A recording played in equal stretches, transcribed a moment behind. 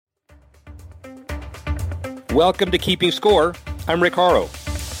Welcome to Keeping Score. I'm Rick Horrow.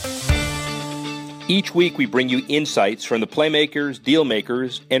 Each week we bring you insights from the playmakers, deal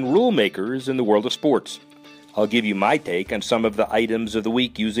makers, and rule makers in the world of sports. I'll give you my take on some of the items of the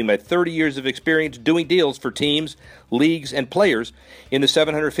week using my 30 years of experience doing deals for teams, leagues, and players in the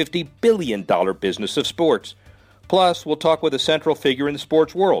 $750 billion business of sports. Plus, we'll talk with a central figure in the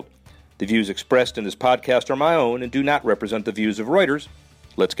sports world. The views expressed in this podcast are my own and do not represent the views of Reuters.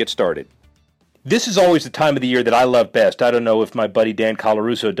 Let's get started. This is always the time of the year that I love best. I don't know if my buddy Dan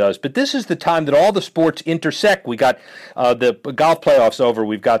Colarusso does, but this is the time that all the sports intersect. We got the golf playoffs over.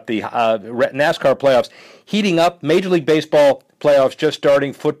 We've got the NASCAR playoffs heating up. Major League Baseball playoffs just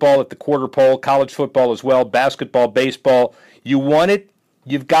starting. Football at the quarter pole. College football as well. Basketball, baseball. You want it,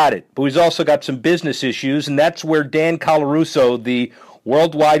 you've got it. But we've also got some business issues, and that's where Dan Colarusso, the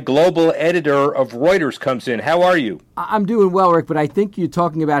worldwide global editor of Reuters, comes in. How are you? I'm doing well, Rick, but I think you're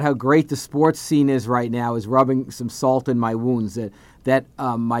talking about how great the sports scene is right now is rubbing some salt in my wounds. That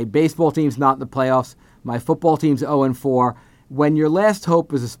my baseball team's not in the playoffs. My football team's 0-4. When your last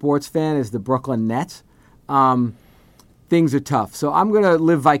hope as a sports fan is the Brooklyn Nets, things are tough. So I'm going to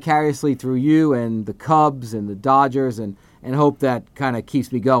live vicariously through you and the Cubs and the Dodgers and hope that kind of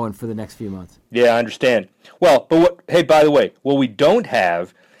keeps me going for the next few months. Yeah, I understand. Well, but hey, by the way, what we don't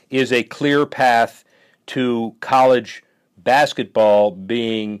have is a clear path to college basketball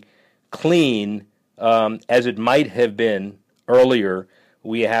being clean as it might have been earlier.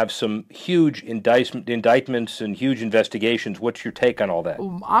 We have some huge indictments and huge investigations. What's your take on all that?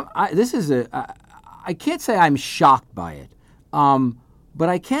 I can't say I'm shocked by it, but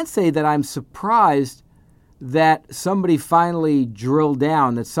I can say that I'm surprised that somebody finally drilled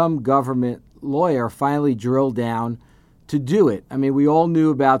down, that some government lawyer finally drilled down to do it. I mean, we all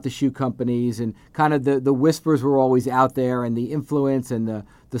knew about the shoe companies and kind of the whispers were always out there, and the influence and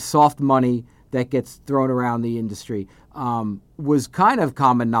the soft money that gets thrown around the industry was kind of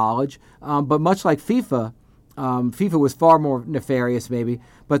common knowledge. But much like FIFA, FIFA was far more nefarious maybe,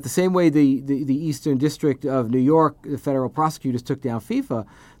 but the same way the Eastern District of New York, the federal prosecutors took down FIFA,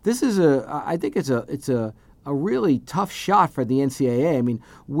 this is I think it's a really tough shot for the NCAA. I mean,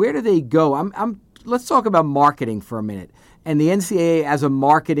 where do they go? Let's talk about marketing for a minute. And the NCAA as a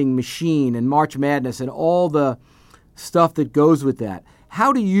marketing machine and March Madness and all the stuff that goes with that.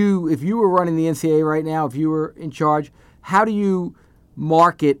 How do you, if you were running the NCAA right now, if you were in charge, how do you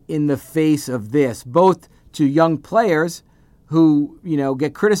market in the face of this, both to young players who,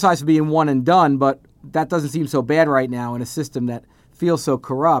 get criticized for being one and done, but that doesn't seem so bad right now in a system that feels so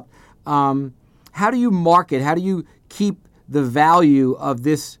corrupt. How do you market? How do you keep the value of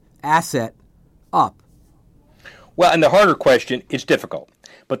this asset up? Well, and the harder question, it's difficult,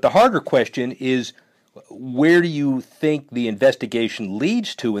 but the harder question is where do you think the investigation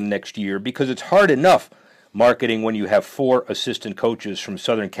leads to in the next year? Because it's hard enough marketing when you have 4 assistant coaches from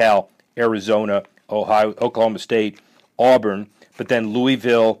Southern Cal, Arizona, Ohio, Oklahoma State, Auburn, but then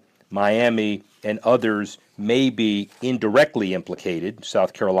Louisville, Miami, and others may be indirectly implicated,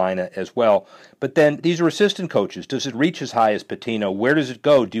 South Carolina as well. But then these are assistant coaches. Does it reach as high as Pitino? Where does it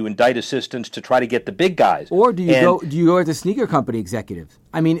go? Do you indict assistants to try to get the big guys? Or do you go at the sneaker company executives?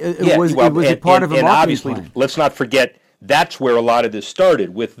 I mean, was it part of a marketing obviously, plan? Let's not forget that's where a lot of this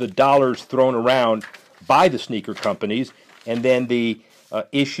started, with the dollars thrown around by the sneaker companies, and then the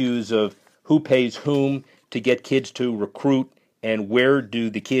issues of who pays whom to get kids to recruit and where do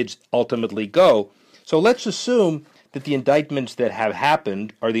the kids ultimately go. So let's assume that the indictments that have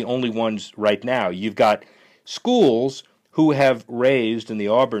happened are the only ones right now. You've got schools who have raised, in the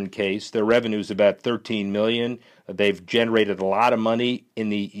Auburn case, their revenue's about $13 million. They've generated a lot of money in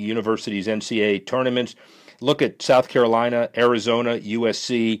the university's NCAA tournaments. Look at South Carolina, Arizona,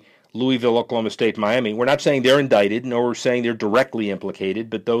 USC, Louisville, Oklahoma State, Miami. We're not saying they're indicted, nor we're saying they're directly implicated,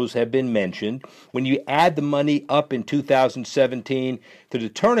 but those have been mentioned. When you add the money up in 2017 to the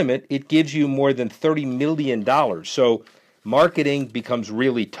tournament, it gives you more than $30 million. So marketing becomes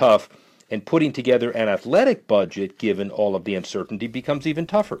really tough, and putting together an athletic budget, given all of the uncertainty, becomes even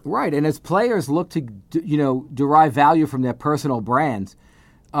tougher. Right, and as players look to derive value from their personal brands,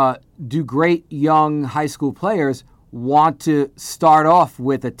 do great young high school players want to start off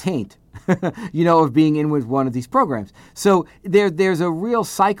with a taint, of being in with one of these programs. So there's a real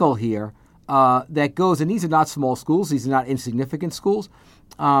cycle here that goes, and these are not small schools, these are not insignificant schools.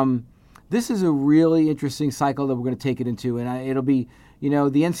 This is a really interesting cycle that we're going to take it into, and it'll be, the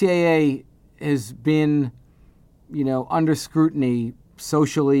NCAA has been, under scrutiny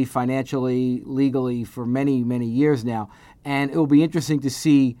socially, financially, legally for many, many years now, and it will be interesting to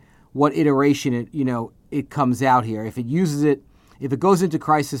see what iteration it comes out here. If it uses it, if it goes into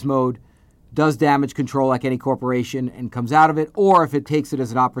crisis mode does damage control like any corporation and comes out of it, or if it takes it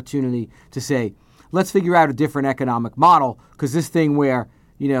as an opportunity to say, let's figure out a different economic model, because this thing where,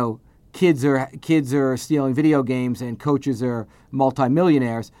 kids are stealing video games and coaches are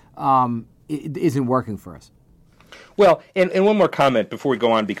multimillionaires, it isn't working for us. Well, and one more comment before we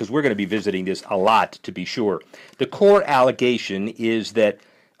go on, because we're going to be visiting this a lot, to be sure. The core allegation is that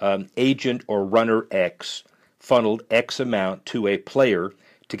agent or runner X funneled X amount to a player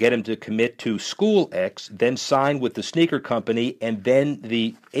to get him to commit to school X, then sign with the sneaker company, and then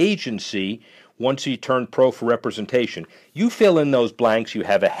the agency once he turned pro for representation. You fill in those blanks, you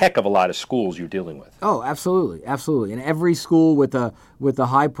have a heck of a lot of schools you're dealing with. Oh, absolutely, absolutely. And every school with a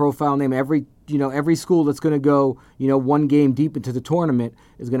high profile name, every school that's going to go, one game deep into the tournament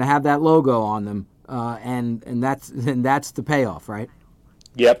is going to have that logo on them, and that's the payoff, right?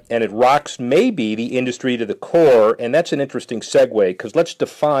 Yep, and it rocks maybe the industry to the core, and that's an interesting segue, because let's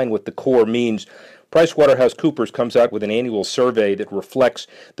define what the core means. PricewaterhouseCoopers comes out with an annual survey that reflects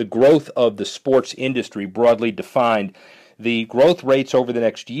the growth of the sports industry, broadly defined. The growth rates over the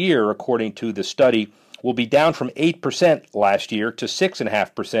next year, according to the study, will be down from 8% last year to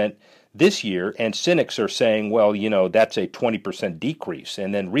 6.5% this year, and cynics are saying, well, that's a 20% decrease.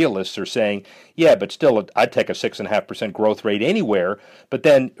 And then realists are saying, yeah, but still, I'd take a 6.5% growth rate anywhere. But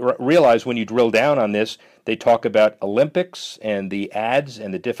then realize when you drill down on this, they talk about Olympics and the ads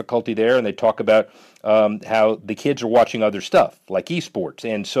and the difficulty there, and they talk about how the kids are watching other stuff, like esports.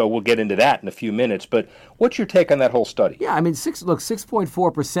 And so we'll get into that in a few minutes. But what's your take on that whole study? Yeah,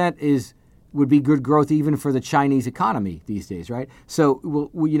 6.4% would be good growth even for the Chinese economy these days, right? So,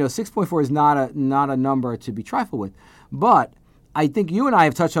 6.4 is not a number to be trifled with. But I think you and I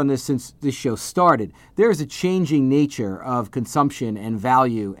have touched on this since this show started. There is a changing nature of consumption and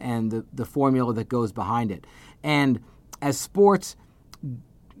value and the formula that goes behind it. And as sports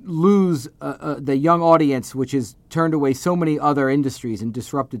lose the young audience, which has turned away so many other industries and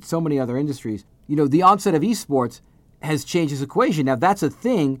disrupted so many other industries, the onset of esports has changed this equation. Now, that's a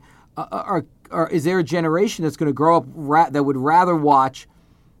thing. Or is there a generation that's going to grow up that would rather watch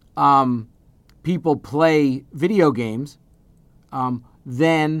people play video games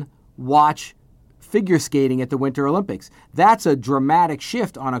than watch figure skating at the Winter Olympics? That's a dramatic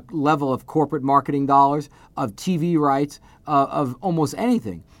shift on a level of corporate marketing dollars, of TV rights, of almost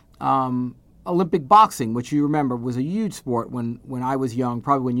anything. Olympic boxing, which you remember was a huge sport when I was young,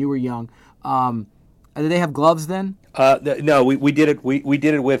 probably when you were young. Did they have gloves then? No, we did it. We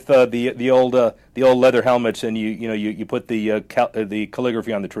did it with the old leather helmets, and you put the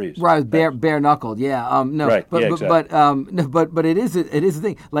calligraphy on the trees. Right, bare knuckled. Yeah. No. Right. But, yeah, exactly. but it is a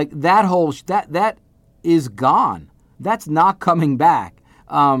thing. Like that whole that is gone. That's not coming back.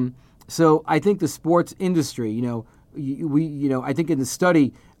 So I think the sports industry, I think in the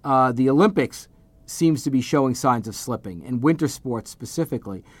study, the Olympics seems to be showing signs of slipping, and winter sports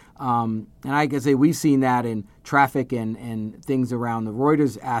specifically. And I can say we've seen that in traffic and things around the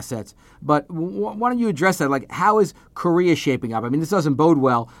Reuters assets. But why don't you address that? Like, how is Korea shaping up? I mean, this doesn't bode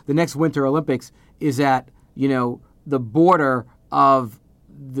well. The next Winter Olympics is at the border of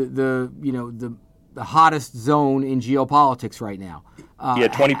the hottest zone in geopolitics right now.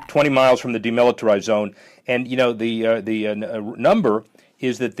 20 miles from the demilitarized zone, and the number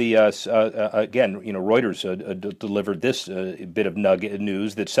is that the Reuters delivered this bit of nugget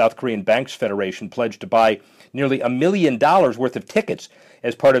news that South Korean Banks Federation pledged to buy nearly $1 million worth of tickets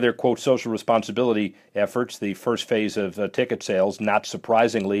as part of their, quote, social responsibility efforts. The first phase of ticket sales, not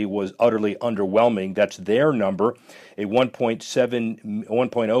surprisingly, was utterly underwhelming. That's their number, a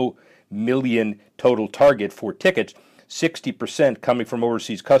 1.0 million total target for tickets. 60% coming from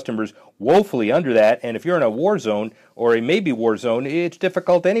overseas customers, woefully under that. And if you're in a war zone or a maybe war zone, it's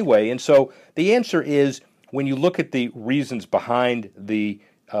difficult anyway. And so the answer is, when you look at the reasons behind the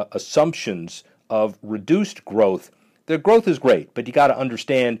assumptions of reduced growth, the growth is great, but you got to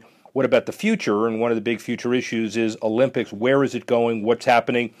understand, what about the future? And one of the big future issues is Olympics. Where is it going? What's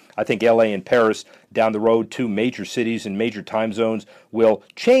happening? I think LA and Paris down the road, two major cities and major time zones, will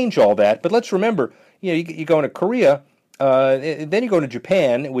change all that. But let's remember, you go into Korea, then you go to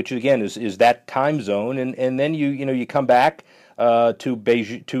Japan, which again is that time zone, and then you come back to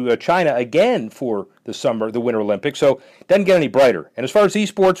Beijing, to China again for the Winter Olympics. So it doesn't get any brighter. And as far as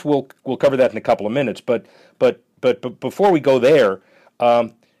esports, we'll cover that in a couple of minutes. But before we go there,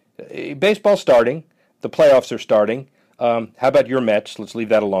 baseball's starting, the playoffs are starting. How about your Mets? Let's leave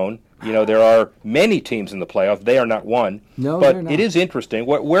that alone. There are many teams in the playoff. They are not one. No, but they're not. It is interesting.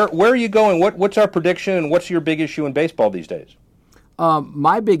 Where are you going? What's our prediction, and what's your big issue in baseball these days?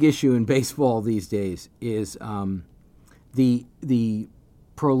 My big issue in baseball these days is the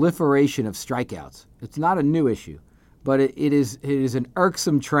proliferation of strikeouts. It's not a new issue, but it is an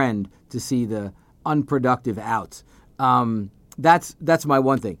irksome trend to see the unproductive outs. That's my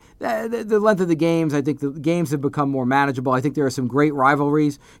one thing. The length of the games, I think the games have become more manageable. I think there are some great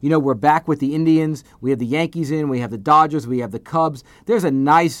rivalries. We're back with the Indians. We have the Yankees in. We have the Dodgers. We have the Cubs. There's a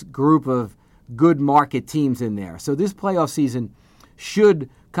nice group of good market teams in there. So this playoff season should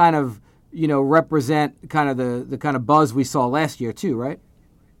kind of, represent kind of the kind of buzz we saw last year too, right?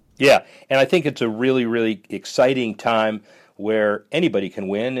 Yeah, and I think it's a really, really exciting time where anybody can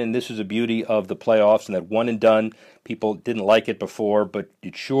win, and this is a beauty of the playoffs and that one and done. People didn't like it before, but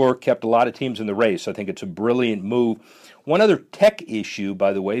it sure kept a lot of teams in the race. I think it's a brilliant move. One other tech issue,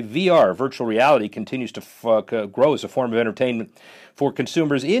 by the way, VR, virtual reality, continues to grow as a form of entertainment for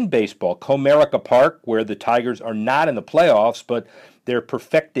consumers in baseball. Comerica Park, where the Tigers are not in the playoffs, but they're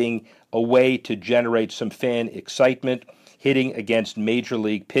perfecting a way to generate some fan excitement, hitting against major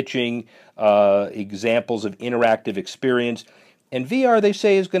league pitching, examples of interactive experience. And VR, they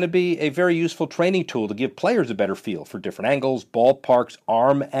say, is going to be a very useful training tool to give players a better feel for different angles, ballparks,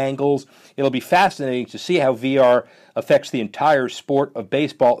 arm angles. It'll be fascinating to see how VR affects the entire sport of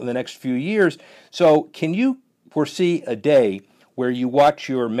baseball in the next few years. So can you foresee a day where you watch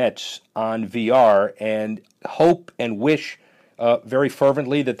your Mets on VR and hope and wish very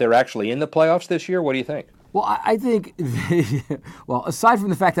fervently that they're actually in the playoffs this year? What do you think? Well, I think, aside from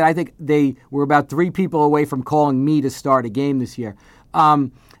the fact that I think they were about 3 people away from calling me to start a game this year,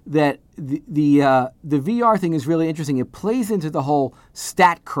 that the VR thing is really interesting. It plays into the whole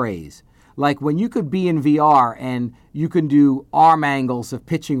stat craze. Like when you could be in VR and you can do arm angles of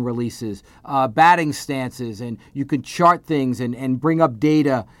pitching releases, batting stances, and you can chart things and bring up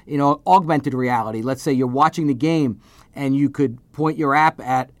data in augmented reality. Let's say you're watching the game and you could point your app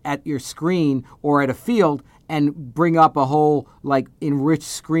at your screen or at a field and bring up a whole enriched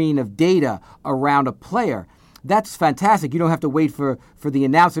screen of data around a player. That's fantastic. You don't have to wait for the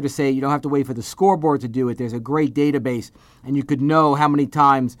announcer to say it. You don't have to wait for the scoreboard to do it. There's a great database, and you could know how many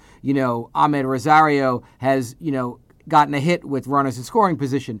times, Ahmed Rosario has, gotten a hit with runners in scoring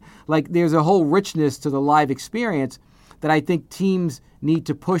position. There's a whole richness to the live experience that I think teams need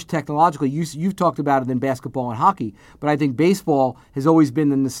to push technologically. You've talked about it in basketball and hockey, but I think baseball has always been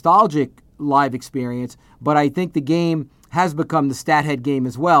the nostalgic live experience, but I think the game has become the stat head game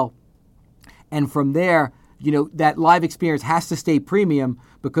as well. And from there, that live experience has to stay premium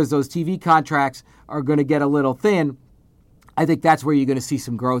because those TV contracts are going to get a little thin. I think that's where you're going to see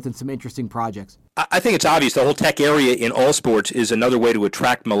some growth and some interesting projects. I think it's obvious the whole tech area in all sports is another way to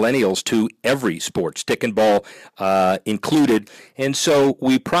attract millennials to every sport, stick and ball included. And so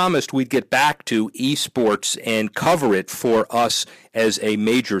we promised we'd get back to esports and cover it for us as a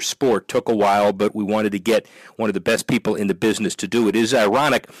major sport. Took a while, but we wanted to get one of the best people in the business to do it. It is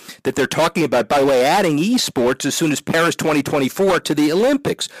ironic that they're talking about, by the way, adding esports as soon as Paris 2024 to the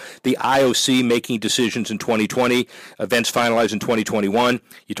Olympics. The IOC making decisions in 2020, events finalized in 2021.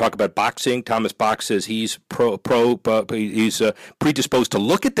 You talk about boxing. Thomas Bach says he's he's predisposed to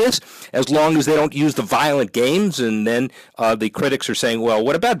look at this as long as they don't use the violent games. And then the critics are saying, well,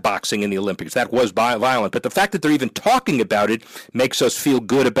 what about boxing in the Olympics? That was violent. But the fact that they're even talking about it makes us feel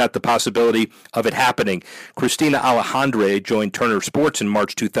good about the possibility of it happening. Cristina Alejandre joined Turner Sports in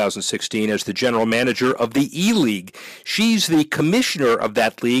March 2016 as the general manager of the E-League. She's the commissioner of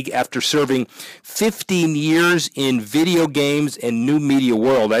that league after serving 15 years in video games and new media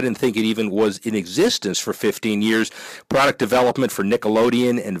world. I didn't think it even was in existence for 15 years. Product development for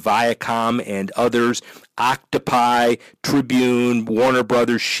Nickelodeon and Viacom and others. Octopi, Tribune, Warner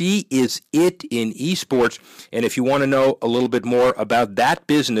Brothers. She is it in esports. And if you want to know a little bit more about that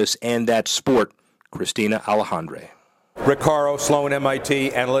business and that sport, Cristina Alejandre. Rick Caro, Sloan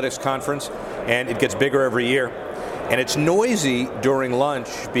MIT Analytics Conference, and it gets bigger every year. And it's noisy during lunch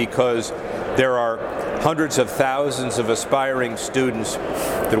because there are hundreds of thousands of aspiring students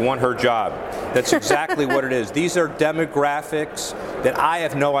that want her job. That's exactly what it is. These are demographics that I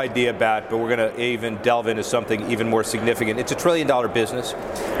have no idea about, but we're going to even delve into something even more significant. It's $1 trillion business,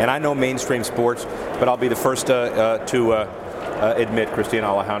 and I know mainstream sports, but I'll be the first to admit, Cristina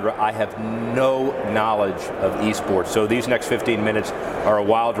Alejandra, I have no knowledge of esports. So these next 15 minutes are a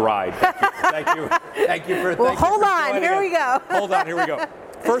wild ride. Thank you. Thank you for. Well, hold on. Here we go. Hold on. Here we go.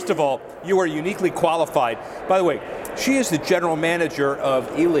 First of all, you are uniquely qualified. By the way, she is the general manager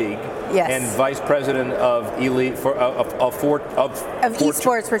of E-League and vice president of E-League of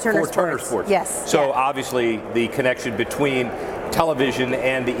esports for Turner Sports. Yes. So obviously the connection between television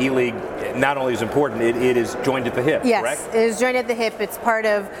and the E-League not only is important, it is joined at the hip, yes, correct? It is joined at the hip. It's part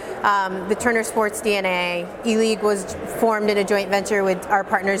of the Turner Sports DNA. E-League was formed in a joint venture with our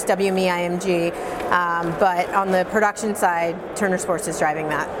partners WME IMG, but on the production side, Turner Sports is driving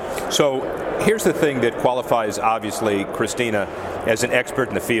that. So here's the thing that qualifies, obviously, Christina as an expert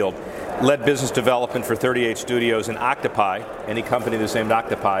in the field. Led business development for 38 Studios and Octopi. Any company that's named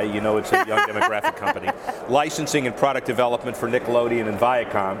Octopi, you know it's a young demographic company. Licensing and product development for Nickelodeon and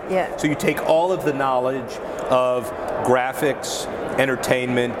Viacom. Yeah. So you take all of the knowledge of graphics,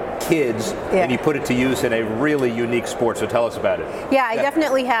 entertainment, kids, and you put it to use in a really unique sport. So tell us about it. Yeah, I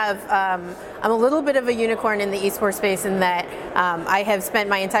definitely have. I'm a little bit of a unicorn in the esports space in that I have spent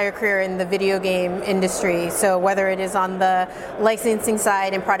my entire career in the video game industry. So whether it is on the licensing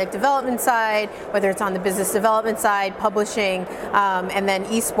side and product development side, whether it's on the business development side, publishing, and then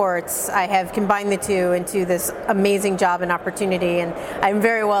esports, I have combined the two into this amazing job and opportunity. And I'm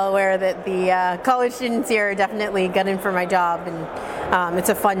very well aware that the college students here are definitely gunning for my job, and it's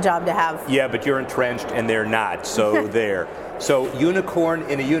a fun job to have. Yeah, but you're entrenched and they're not, so there. So unicorn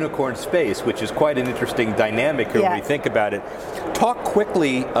in a unicorn space, which is quite an interesting dynamic here when we think about it. Talk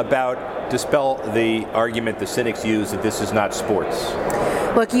quickly about, dispel the argument the cynics use that this is not sports.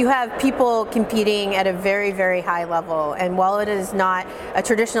 Look, you have people competing at a very, very high level, and while it is not a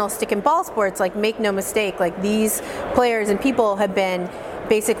traditional stick and ball sports, like, make no mistake, like, these players and people have been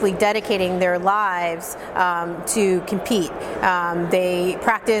basically dedicating their lives to compete. They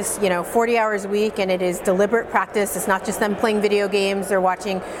practice, 40 hours a week, and it is deliberate practice. It's not just them playing video games. They're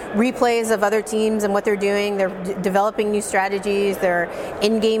watching replays of other teams and what they're doing. They're developing new strategies. They're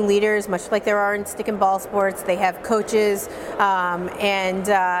in-game leaders, much like there are in stick and ball sports. They have coaches, and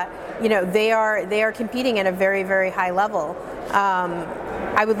they are competing at a very, very high level.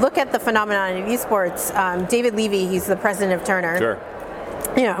 I would look at the phenomenon of esports. David Levy, he's the president of Turner. Sure.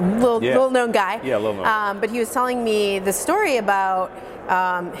 Little known guy. Yeah, little known. But he was telling me the story about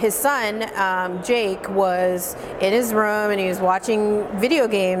his son, Jake, was in his room and he was watching video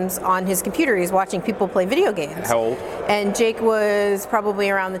games on his computer. He was watching people play video games. How old? And Jake was probably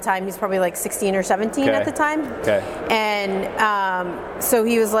around the time, he's probably like 16 or 17 at the time. Okay. And so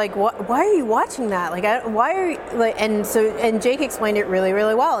he was like, why are you watching that? Why are you, and Jake explained it really,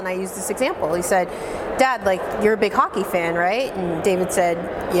 really well. And I used this example. He said, Dad, you're a big hockey fan, right? And David said,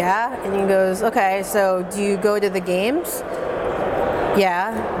 yeah. And he goes, okay, so do you go to the games?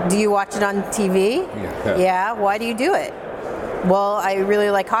 Yeah. Do you watch it on TV? Yeah. Why do you do it? Well, I really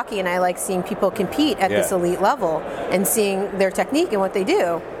like hockey, and I like seeing people compete at this elite level and seeing their technique and what they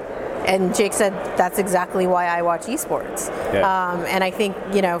do. And Jake said, that's exactly why I watch esports. Yeah. And I think,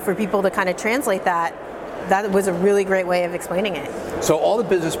 for people to kind of translate that was a really great way of explaining it. So all the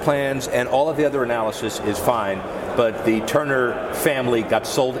business plans and all of the other analysis is fine, but the Turner family got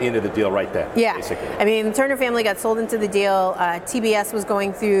sold into the deal right then. Yeah, basically. I mean, the Turner family got sold into the deal. TBS was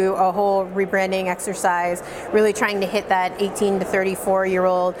going through a whole rebranding exercise, really trying to hit that 18 to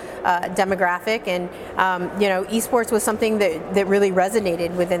 34-year-old demographic. And, esports was something that really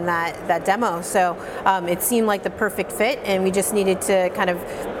resonated within that demo. So it seemed like the perfect fit, and we just needed to kind of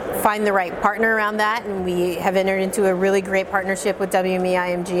find the right partner around that, and we have entered into a really great partnership with WME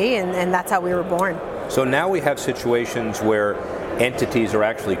IMG, and that's how we were born. So now we have situations where entities are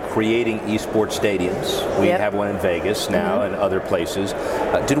actually creating esports stadiums. We have one in Vegas now and other places.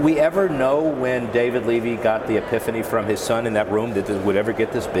 Did we ever know when David Levy got the epiphany from his son in that room that it would ever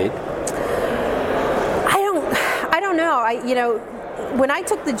get this big? I don't know. When I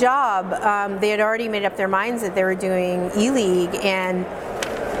took the job, they had already made up their minds that they were doing E-League, and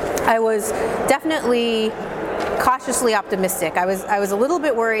I was definitely cautiously optimistic. I was a little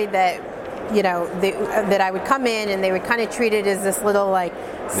bit worried that that I would come in and they would kind of treat it as this little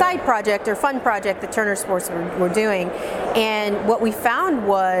side project or fun project that Turner Sports were doing. And what we found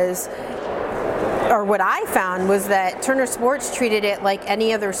was, or what I found was that Turner Sports treated it like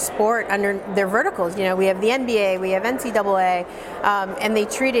any other sport under their verticals. We have the NBA, we have NCAA, and they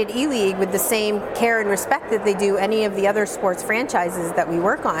treated E-League with the same care and respect that they do any of the other sports franchises that we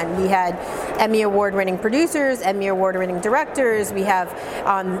work on. We had Emmy Award-winning producers, Emmy Award-winning directors. We have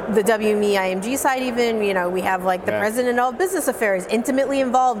on the WME IMG side even, we have the president of business affairs intimately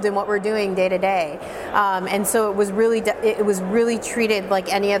involved in what we're doing day to day. And so it was really treated like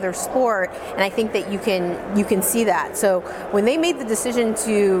any other sport, and I think that you can see that. So when they made the decision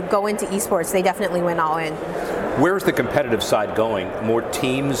to go into esports, they definitely went all in. Where's the competitive side going? More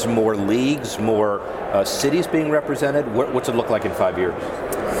teams, more leagues, more cities being represented? What's it look like in 5 years?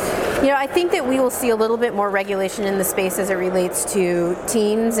 I think that we will see a little bit more regulation in the space as it relates to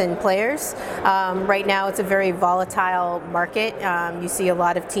teams and players. Right now, it's a very volatile market. You see a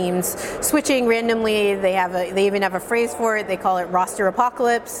lot of teams switching randomly. They even have a phrase for it. They call it roster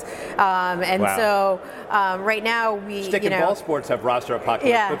apocalypse. Wow. So right now we Stick and ball sports have roster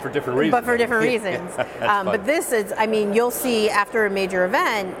apocalypse, but for different reasons. But for different reasons. But this is, you'll see after a major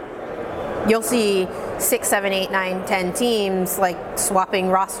event, you'll see 6, 7, 8, 9, 10 teams like swapping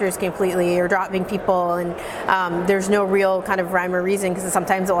rosters completely or dropping people, and there's no real kind of rhyme or reason, because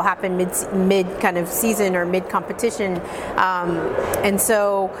sometimes it will happen mid kind of season or mid competition, and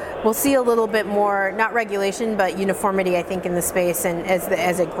so we'll see a little bit more, not regulation, but uniformity, I think, in the space, and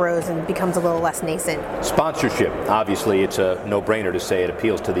as it grows and becomes a little less nascent. Sponsorship, obviously, it's a no-brainer to say it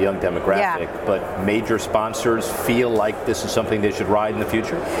appeals to the young demographic, but major sponsors feel like this is something they should ride in the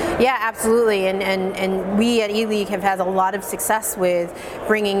future? Yeah, absolutely, and we at E-League have had a lot of success with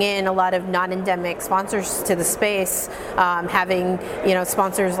bringing in a lot of non-endemic sponsors to the space, having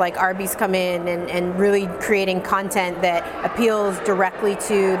sponsors like Arby's come in and really creating content that appeals directly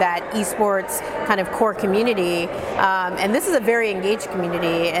to that esports kind of core community, and this is a very engaged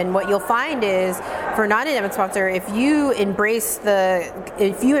community, and what you'll find is for a non-endemic sponsor, if you embrace that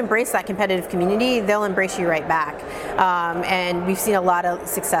competitive community, they'll embrace you right back, and we've seen a lot of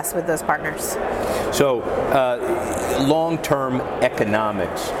success with those partners. So, long-term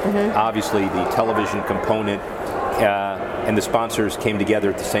economics, obviously the television component and the sponsors came together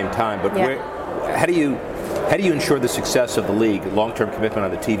at the same time, but how do you ensure the success of the league? Long-term commitment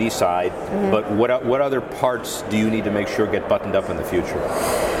on the TV side, but what other parts do you need to make sure get buttoned up in the future?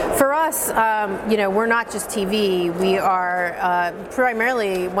 For us, we're not just TV. We are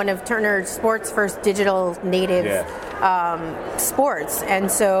primarily one of Turner Sports' first digital native sports, and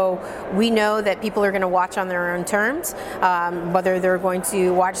so we know that people are going to watch on their own terms, whether they're going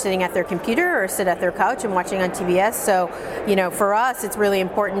to watch sitting at their computer or sit at their couch and watching on TBS. So, for us, it's really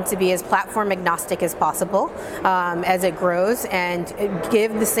important to be as platform agnostic as possible as it grows, and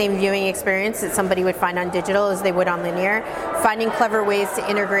give the same viewing experience that somebody would find on digital as they would on linear, finding clever ways to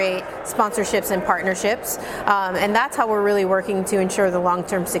integrate sponsorships and partnerships, and that's how we're really working to ensure the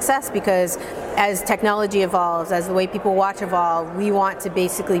long-term success, because as technology evolves, as the way people watch evolve, we want to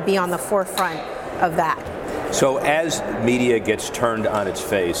basically be on the forefront of that. So as media gets turned on its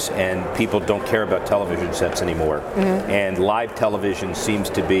face and people don't care about television sets anymore, and live television seems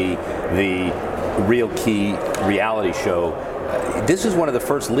to be the real key reality show, this is one of the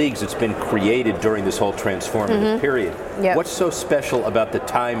first leagues that's been created during this whole transformative period. What's so special about the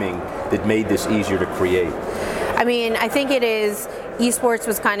timing that made this easier to create? I think it is, esports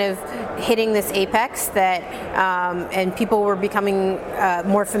was kind of hitting this apex that, and people were becoming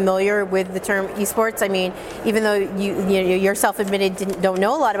more familiar with the term esports. Even though you yourself admitted don't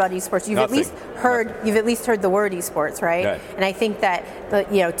know a lot about esports, you've at least heard the word esports, right? And I think that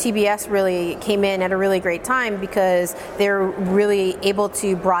TBS really came in at a really great time, because they're really able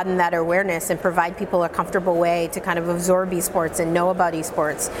to broaden that awareness and provide people a comfortable way to kind of absorb esports and know about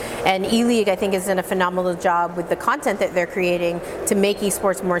esports. And E-League, I think, has done a phenomenal job with the content that they're creating to make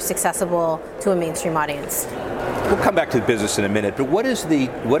esports more accessible to a mainstream audience. We'll come back to the business in a minute, but what is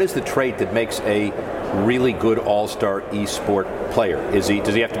the trait that makes a really good all-star esport player? Does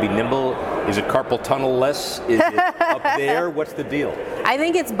he have to be nimble? Is it carpal tunnel-less? Is it up there? What's the deal? I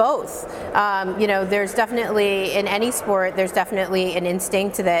think it's both. There's definitely, in any sport, there's definitely an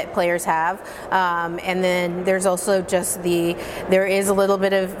instinct that players have. And then there's also just there is a little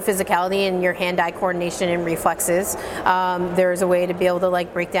bit of physicality in your hand-eye coordination and reflexes. There's a way to be able to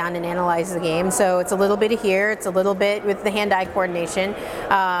break down and analyze the game. So it's a little bit of here, it's a little bit with the hand-eye coordination.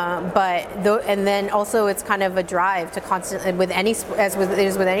 And then also it's kind of a drive to constantly, as it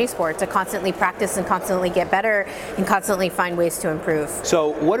is with any sport, to constantly practice and constantly get better and constantly find ways to improve. So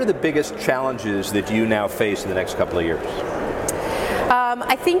what are the biggest challenges that you now face in the next couple of years?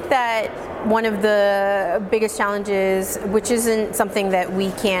 I think that one of the biggest challenges, which isn't something that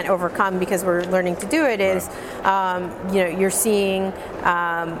we can't overcome because we're learning to do it, is you're seeing,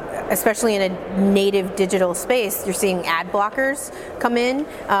 especially in a native digital space, you're seeing ad blockers come in,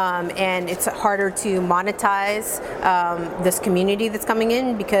 and it's harder to monetize this community that's coming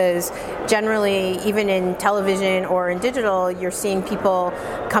in, because generally, even in television or in digital, you're seeing people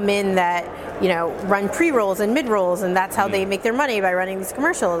come in that run pre-rolls and mid-rolls, and that's how they make their money, by running these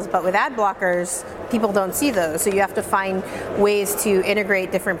commercials. But with ad blockers, people don't see those, so you have to find ways to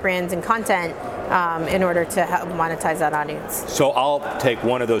integrate different brands and content in order to help monetize that audience. So I'll take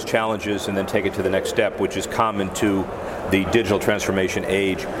one of those challenges and then take it to the next step, which is common to the digital transformation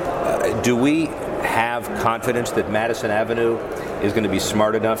age. Do we have confidence that Madison Avenue is going to be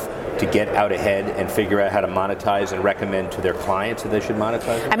smart enough to get out ahead and figure out how to monetize and recommend to their clients that they should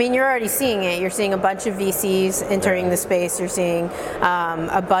monetize it? I mean, you're already seeing it. You're seeing a bunch of VCs entering the space. You're seeing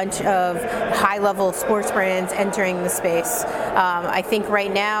a bunch of high-level sports brands entering the space. I think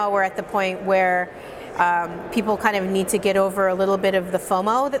right now we're at the point where people kind of need to get over a little bit of the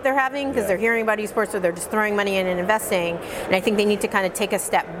FOMO that they're having because they're hearing about esports, or they're just throwing money in and investing. And I think they need to kind of take a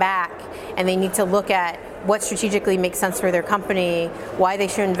step back, and they need to look at what strategically makes sense for their company, why they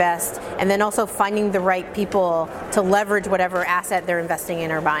should invest, and then also finding the right people to leverage whatever asset they're investing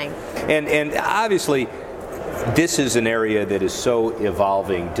in or buying. And obviously, this is an area that is so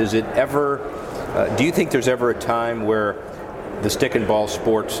evolving. Does it ever, do you think there's ever a time where the stick and ball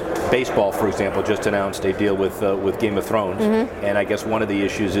sports, baseball, for example, just announced a deal with Game of Thrones, and I guess one of the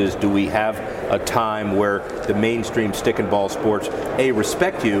issues is, do we have a time where the mainstream stick and ball sports, A,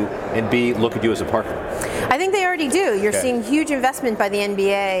 respect you, and B, look at you as a partner? I think they already do. You're seeing huge investment by the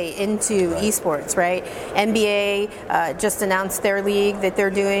NBA into esports, right? NBA just announced their league that they're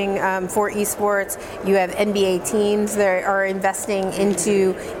doing for esports. You have NBA teams that are investing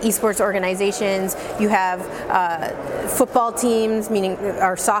into esports organizations. You have football teams, meaning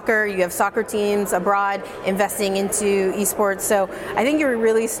our soccer. You have soccer teams abroad investing into esports. So I think you're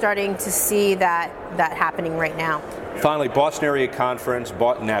really starting to see that happening right now. Finally, Boston Area Conference,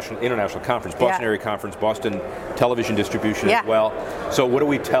 International Conference, Boston Area Conference, Boston television distribution as well. So what do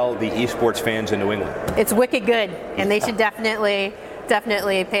we tell the esports fans in New England? It's wicked good, and they should definitely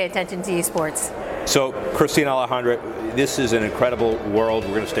pay attention to esports. So, Christina Alejandra, this is an incredible world.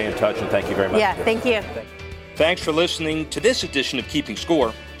 We're going to stay in touch, and thank you very much. Yeah, thank you. Thanks for listening to this edition of Keeping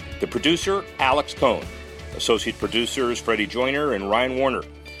Score. The producer, Alex Cohn. Associate producers, Freddie Joyner and Ryan Warner.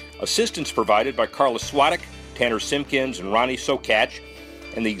 Assistance provided by Carla Swadek, Tanner Simpkins, and Ronnie Sokatch,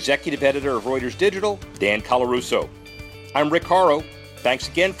 and the executive editor of Reuters Digital, Dan Colarusso. I'm Rick Haro. Thanks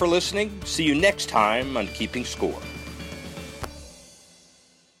again for listening. See you next time on Keeping Score.